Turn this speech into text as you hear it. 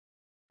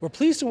We're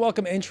pleased to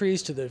welcome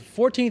entries to the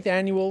 14th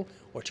Annual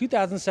or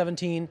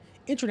 2017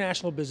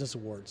 International Business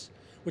Awards,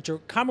 which are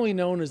commonly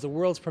known as the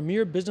world's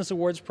premier business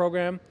awards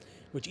program,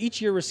 which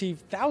each year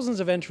receive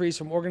thousands of entries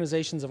from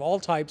organizations of all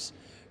types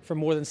from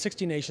more than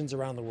 60 nations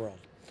around the world.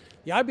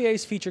 The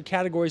IBAs feature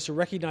categories to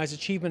recognize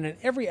achievement in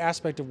every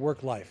aspect of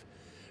work life,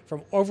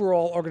 from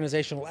overall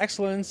organizational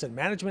excellence and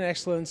management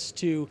excellence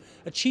to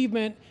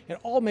achievement in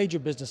all major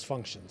business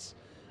functions: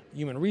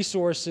 human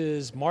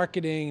resources,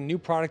 marketing, new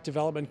product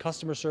development,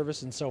 customer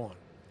service, and so on.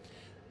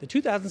 The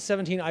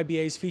 2017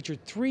 IBAs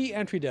featured 3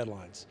 entry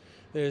deadlines.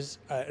 There's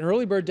an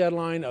early bird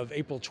deadline of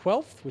April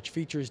 12th, which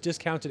features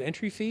discounted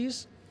entry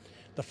fees.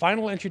 The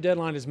final entry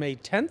deadline is May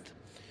 10th,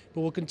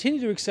 but we'll continue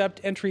to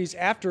accept entries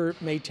after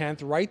May 10th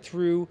right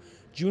through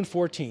June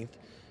 14th,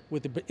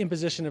 with the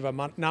imposition of a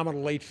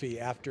nominal late fee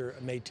after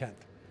May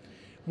 10th.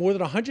 More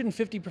than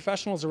 150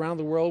 professionals around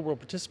the world will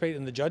participate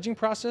in the judging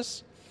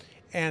process,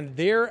 and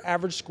their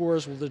average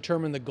scores will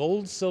determine the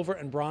gold, silver,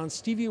 and bronze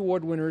Stevie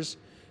Award winners,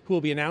 who will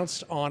be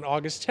announced on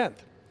August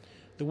 10th.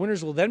 The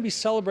winners will then be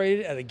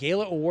celebrated at a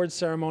gala awards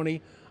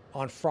ceremony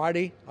on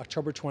Friday,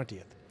 October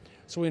 20th.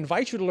 So we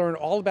invite you to learn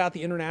all about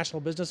the International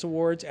Business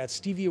Awards at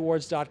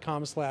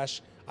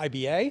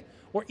stevieawards.com/IBA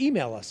or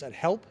email us at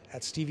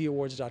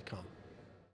help@stevieawards.com.